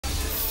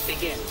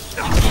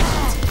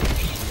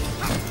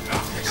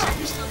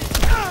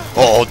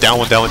Oh, down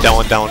one, down one, down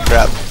one, down one.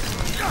 Crap.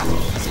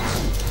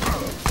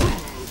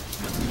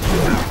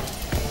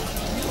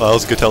 Oh, that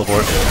was a good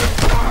teleport.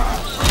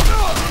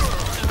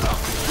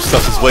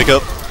 Stuffs his wake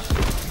up.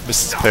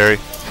 Misses parry.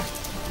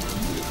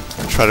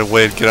 Try to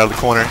wait, get out of the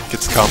corner.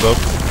 Gets the combo.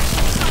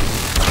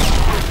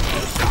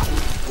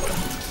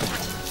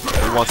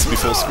 He wants to be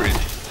full screen.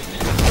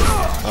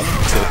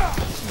 That's it.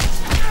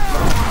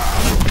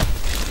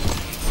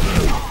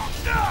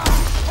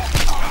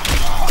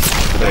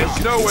 Okay,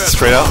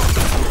 straight out.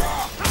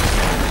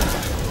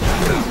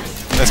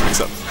 Nice mix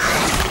up.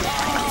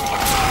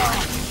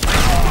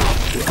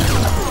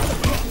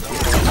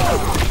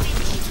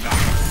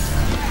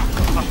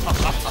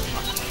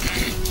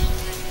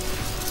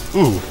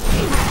 Ooh.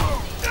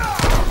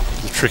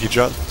 It's a tricky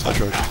jump. Touch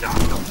charge.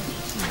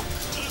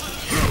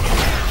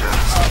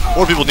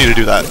 More people need to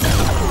do that.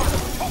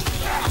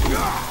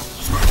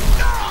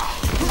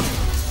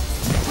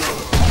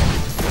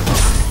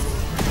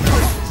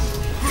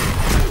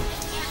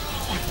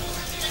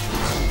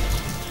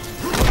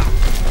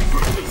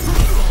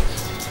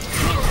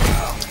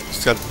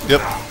 Just got,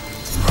 yep.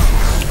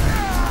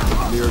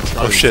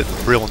 Oh shit,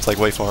 the real one's like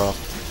way far off.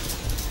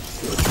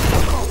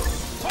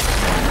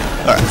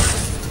 Alright.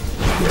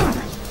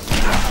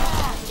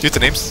 Do you get the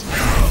names?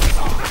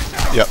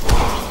 Yep.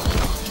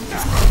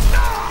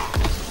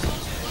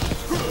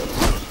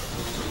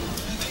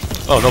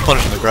 Oh, no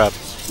punish on the grab.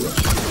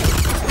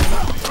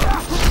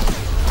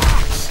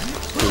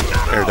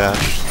 Ooh, air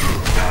dash.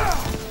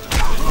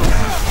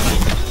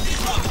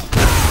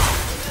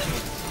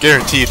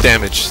 Guaranteed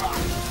damage.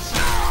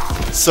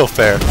 So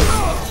fair.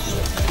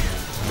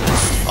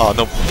 Oh,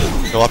 no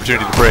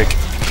opportunity to break.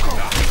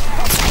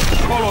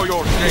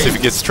 See if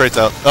he gets traits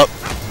out. Oh,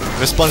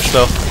 missed punish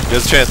though. He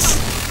has a chance.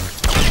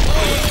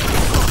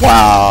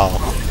 Wow.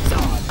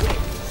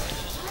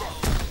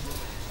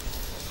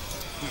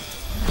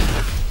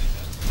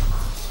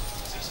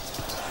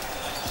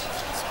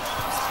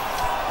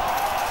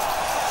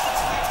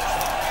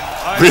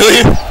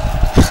 Really?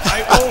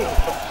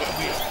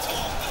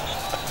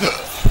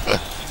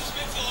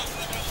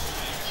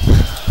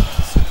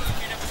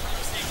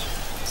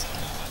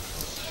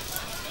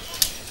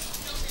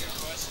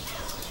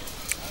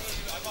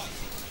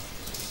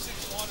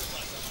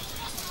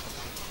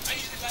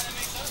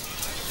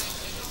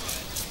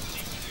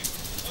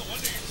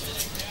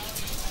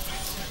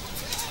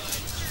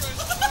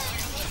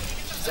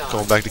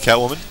 Going back to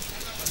Catwoman.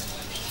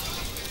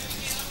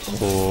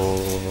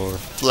 Or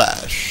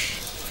Flash.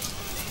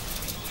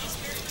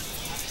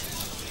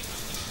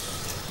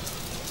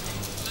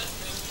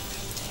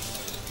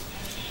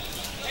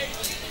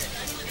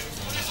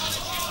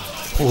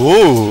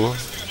 Ooh.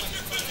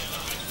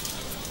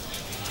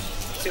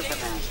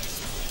 Superman.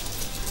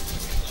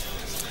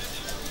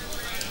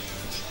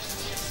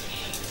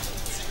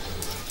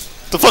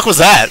 The fuck was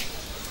that?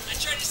 I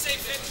tried to say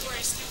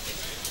February, stupid.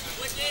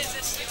 What day is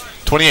SCR?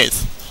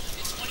 28th.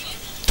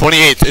 It's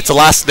 28th. It's the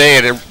last day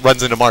and it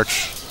runs into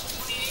March.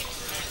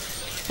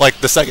 28th?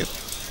 Like the 2nd.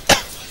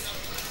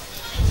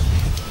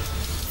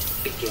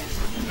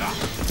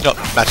 No,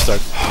 match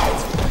start.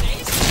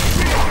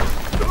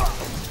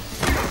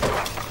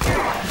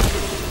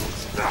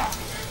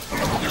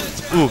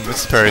 Ooh,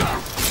 misses parry.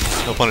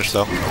 No punish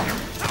though.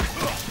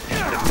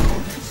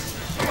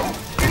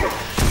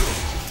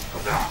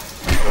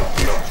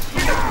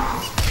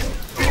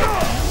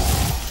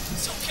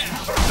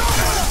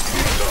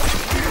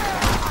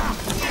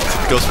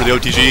 Goes for the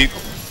OTG.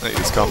 He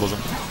just combos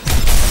him.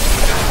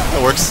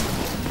 That works.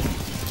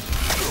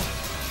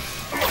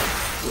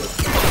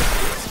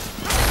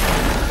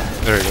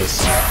 There he goes.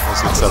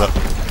 That's a good setup.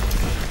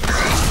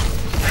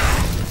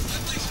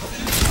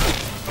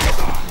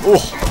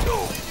 Oh!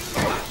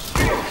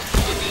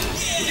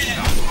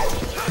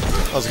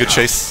 That was a good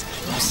chase.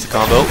 Just the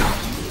combo.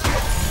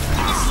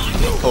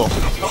 Oh.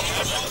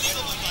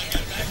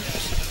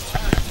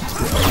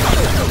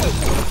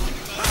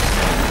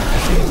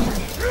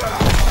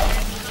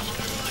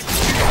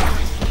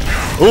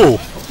 Ooh!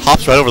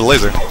 Hops right over the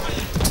laser.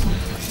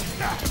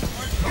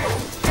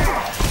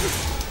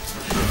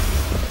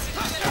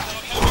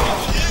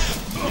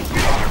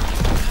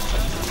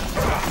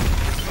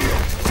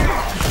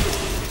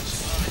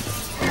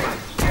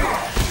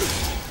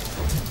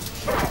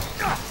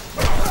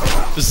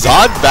 Does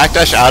Zod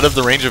backdash out of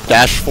the range of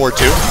dash 4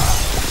 too?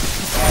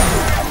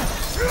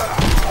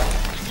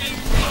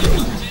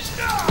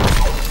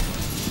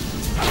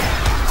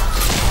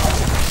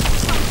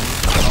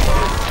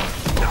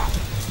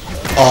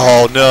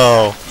 Oh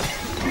no.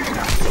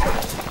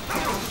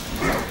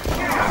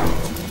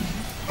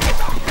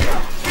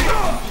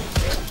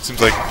 Seems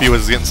like he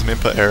was getting some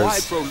input errors. Why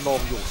prolong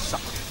your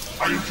suffering?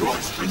 I enjoy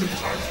spending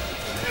time.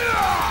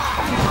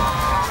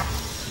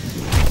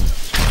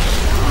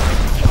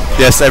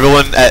 Yes,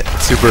 everyone at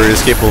Super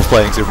is capable of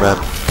playing Superman.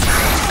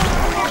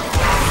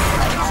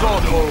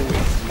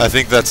 I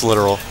think that's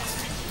literal.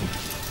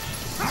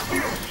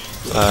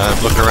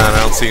 I'm looking around, I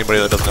don't see anybody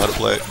that doesn't know how to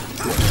play it.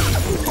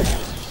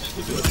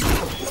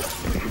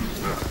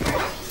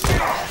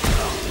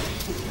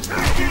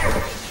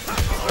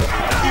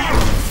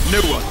 No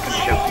one can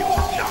help you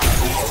now.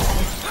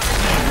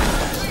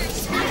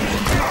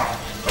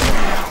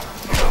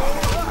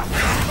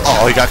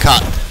 Oh, he got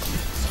caught.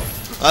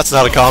 That's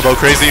not a combo,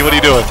 Krayzie. What are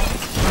you doing?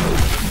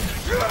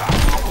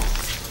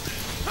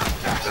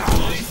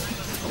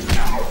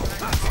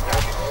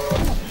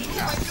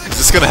 Is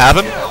this gonna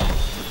happen?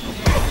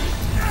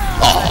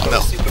 Oh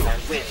no.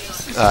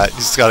 Alright,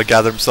 he's just gotta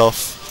gather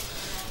himself.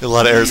 Did a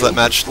lot of errors that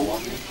match.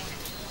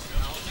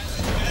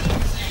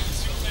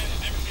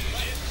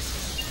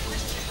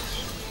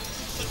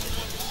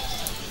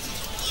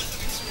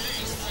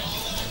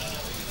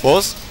 What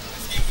was?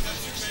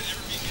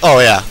 Oh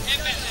yeah.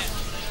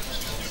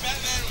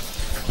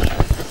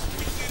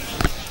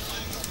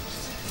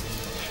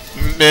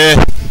 Meh.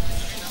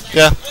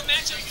 Yeah. What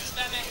matchup does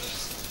Batman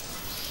lose?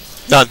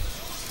 None.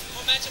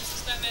 What matchups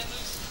does Batman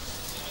lose?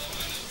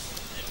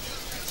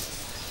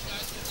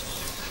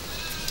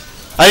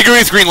 I agree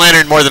with Green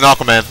Lantern more than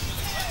Aquaman.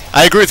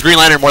 I agree with Green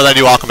Lantern more than I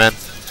do Aquaman.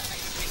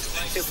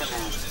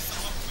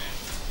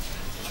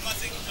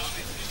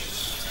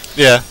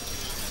 Yeah.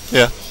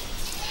 Yeah.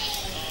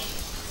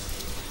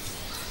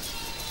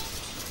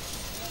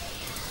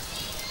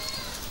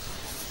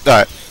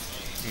 Alright.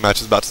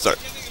 Match is about to start.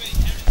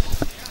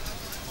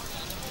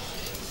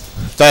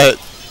 That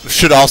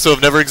should also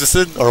have never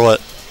existed, or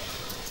what?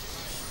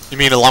 You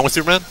mean along with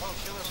Superman?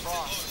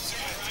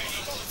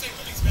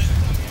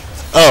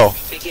 Oh.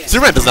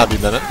 Superman does not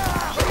beat Batman.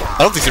 I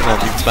don't think Superman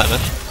beats Batman.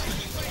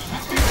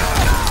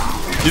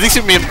 You think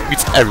Superman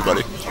beats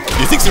everybody?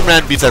 You think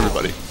Superman beats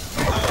everybody?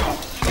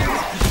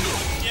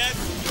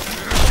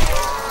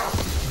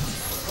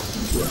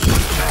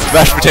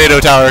 Mashed Potato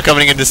Tower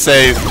coming in to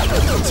say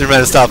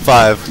Superman is top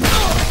 5.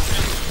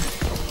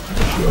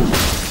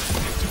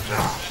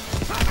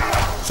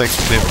 Thanks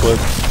for the input.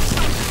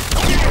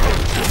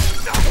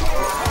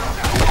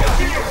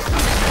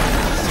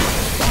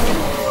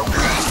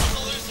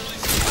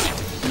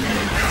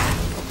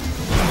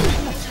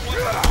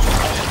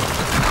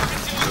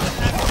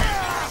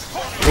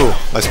 Ooh,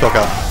 nice poke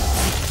out.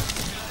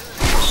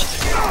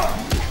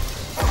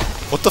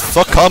 What the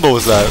fuck combo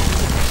was that?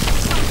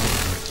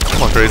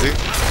 Come on, Krayzie.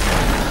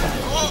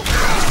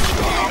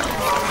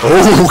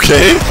 Oh,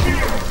 okay.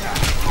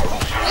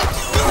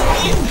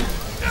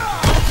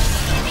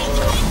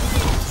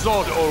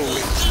 Zod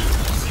always.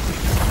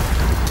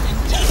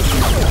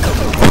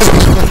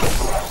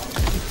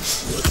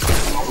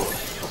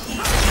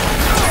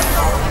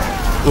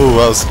 Ooh,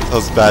 that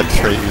was bad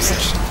trait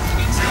usage.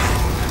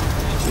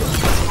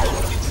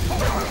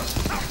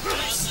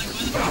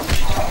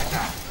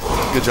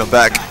 Good jump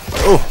back.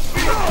 Oh,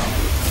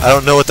 I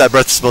don't know what that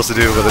breath is supposed to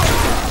do, but it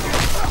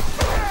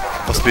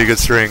must be a good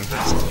string.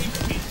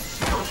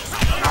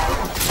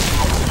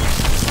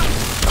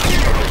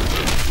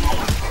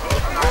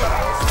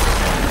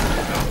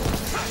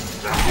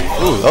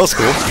 Ooh, that was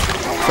cool.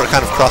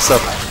 Kind of crossed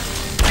up.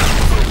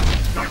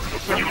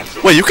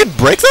 Wait, you can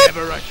break that?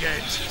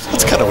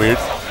 That's kind of weird.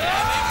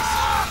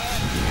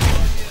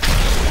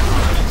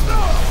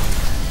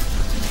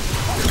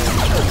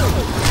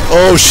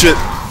 Oh shit!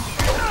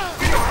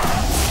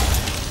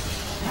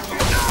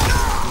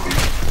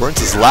 Burns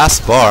his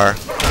last bar.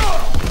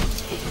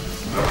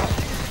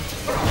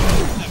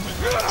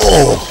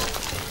 Oh!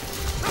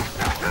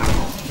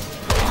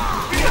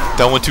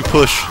 Down 1-2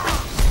 push.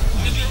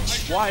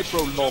 Why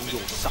prolong your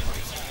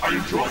suffering? I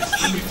enjoy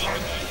spending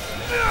time.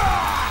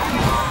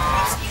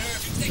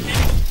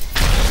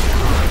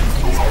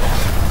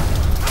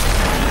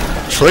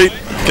 Trait?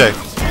 Okay.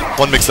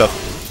 One mix up.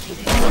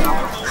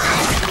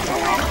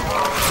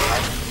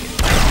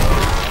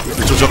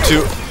 Ritual jump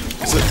 2.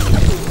 Is it?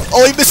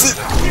 Oh, he missed it!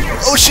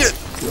 Oh shit!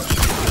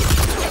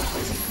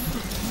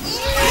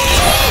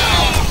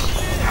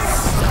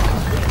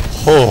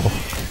 Oh,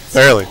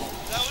 barely.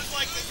 That was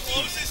like the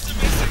closest to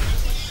missing.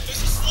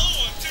 There's a slow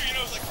one too, you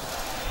know, it was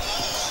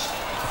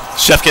like...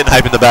 Chef getting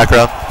hype in the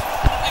background.